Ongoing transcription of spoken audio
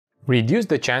Reduce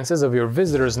the chances of your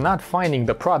visitors not finding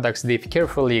the products they've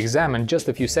carefully examined just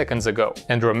a few seconds ago,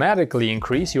 and dramatically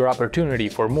increase your opportunity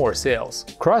for more sales.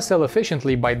 Cross-sell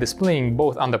efficiently by displaying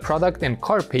both on the product and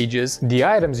cart pages the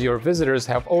items your visitors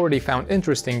have already found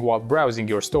interesting while browsing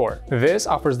your store. This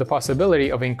offers the possibility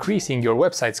of increasing your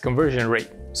website's conversion rate,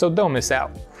 so don't miss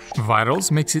out.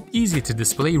 Vitals makes it easy to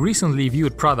display recently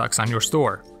viewed products on your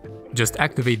store. Just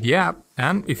activate the app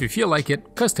and, if you feel like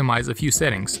it, customize a few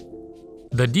settings.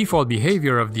 The default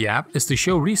behavior of the app is to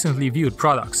show recently viewed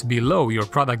products below your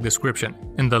product description,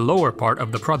 in the lower part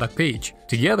of the product page,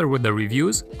 together with the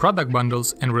reviews, product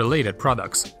bundles, and related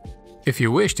products. If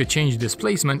you wish to change this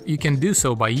placement, you can do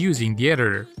so by using the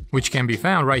editor, which can be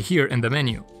found right here in the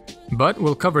menu. But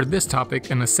we'll cover this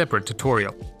topic in a separate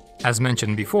tutorial. As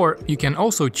mentioned before, you can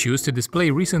also choose to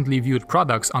display recently viewed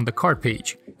products on the cart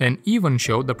page, and even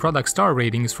show the product star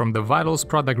ratings from the Vitals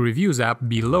Product Reviews app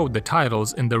below the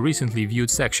titles in the recently viewed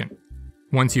section.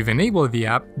 Once you've enabled the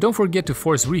app, don't forget to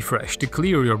force refresh to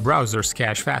clear your browser's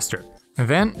cache faster.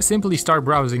 Then simply start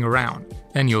browsing around,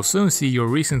 and you'll soon see your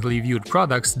recently viewed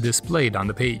products displayed on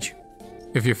the page.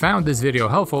 If you found this video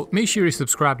helpful, make sure you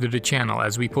subscribe to the channel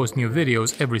as we post new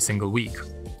videos every single week.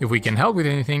 If we can help with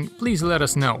anything, please let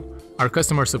us know. Our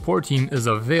customer support team is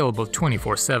available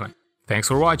 24/7. Thanks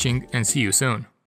for watching and see you soon.